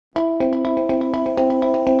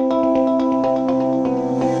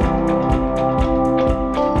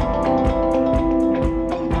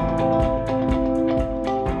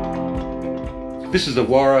This is the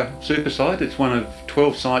Warra Supersite. It's one of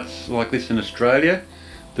 12 sites like this in Australia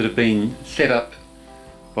that have been set up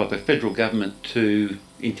by the federal government to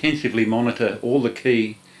intensively monitor all the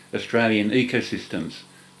key Australian ecosystems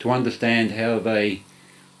to understand how they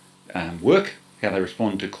work, how they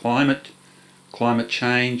respond to climate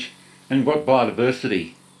change, and what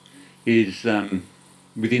biodiversity is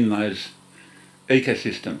within those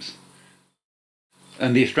ecosystems.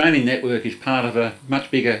 And the Australian network is part of a much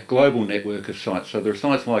bigger global network of sites. So there are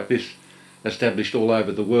sites like this established all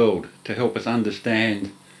over the world to help us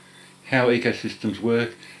understand how ecosystems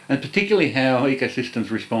work, and particularly how ecosystems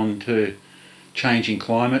respond to changing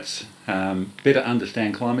climates, better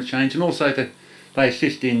understand climate change, and also they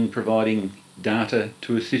assist in providing data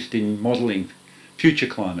to assist in modelling future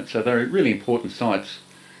climate. So they're really important sites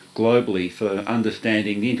globally for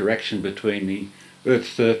understanding the interaction between the Earth's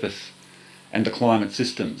surface and the climate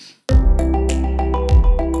systems.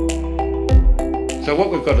 So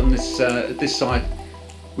what we've got on this site,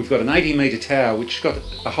 we've got an 80-metre tower which has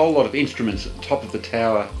got a whole lot of instruments at the top of the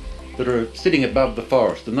tower that are sitting above the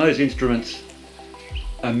forest, and those instruments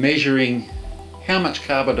are measuring how much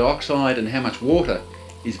carbon dioxide and how much water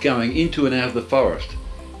is going into and out of the forest,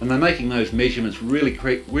 and they're making those measurements really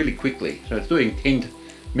quickly. So it's doing 10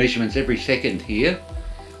 measurements every second here,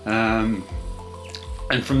 and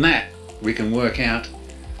from that we can work out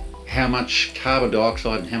how much carbon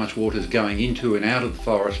dioxide and how much water is going into and out of the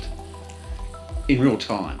forest in real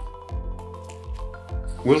time.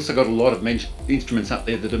 We've also got a lot of instruments up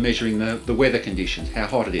there that are measuring the weather conditions, how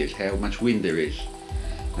hot it is, how much wind there is,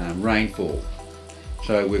 rainfall.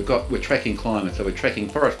 So we're tracking climate, so we're tracking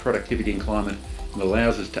forest productivity and climate, and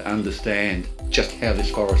allows us to understand just how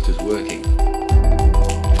this forest is working.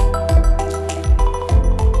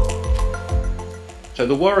 So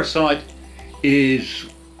the Warra site is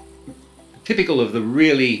typical of the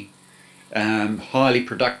really highly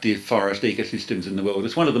productive forest ecosystems in the world.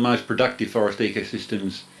 It's one of the most productive forest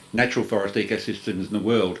ecosystems, natural forest ecosystems in the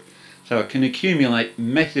world. So it can accumulate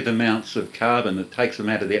massive amounts of carbon that takes them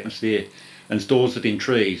out of the atmosphere and stores it in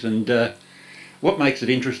trees. And what makes it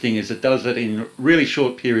interesting is it does it in really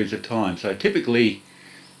short periods of time. So typically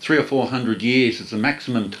 300 or 400 years is the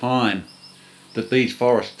maximum time that these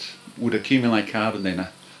forests would accumulate carbon. Then a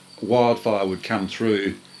wildfire would come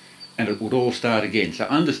through and it would all start again. So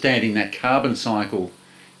understanding that carbon cycle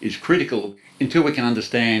is critical. Until we can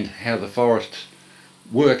understand how the forests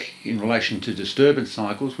work in relation to disturbance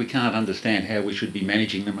cycles, we can't understand how we should be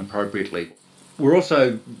managing them appropriately. We're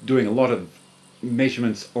also doing a lot of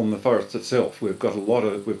measurements on the forest itself. We've got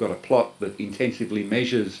a plot that intensively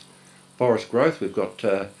measures forest growth. We've got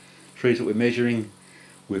trees that we're measuring.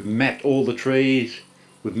 We've mapped all the trees.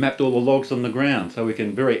 We've mapped all the logs on the ground, so we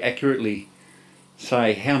can very accurately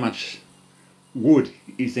say how much wood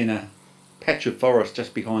is in a patch of forest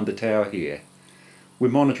just behind the tower here.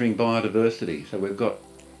 We're monitoring biodiversity, so we've got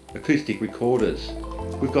acoustic recorders.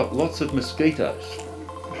 We've got lots of mosquitoes.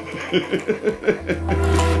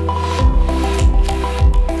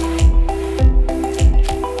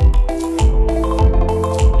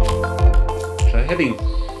 So having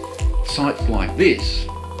sites like this,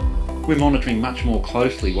 we're monitoring much more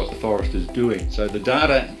closely what the forest is doing. So the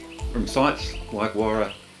data from sites like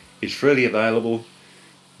Warra is freely available.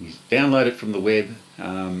 You download it from the web,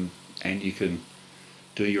 and you can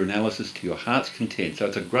do your analysis to your heart's content. So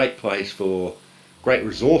it's a great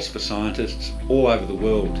resource for scientists all over the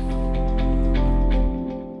world.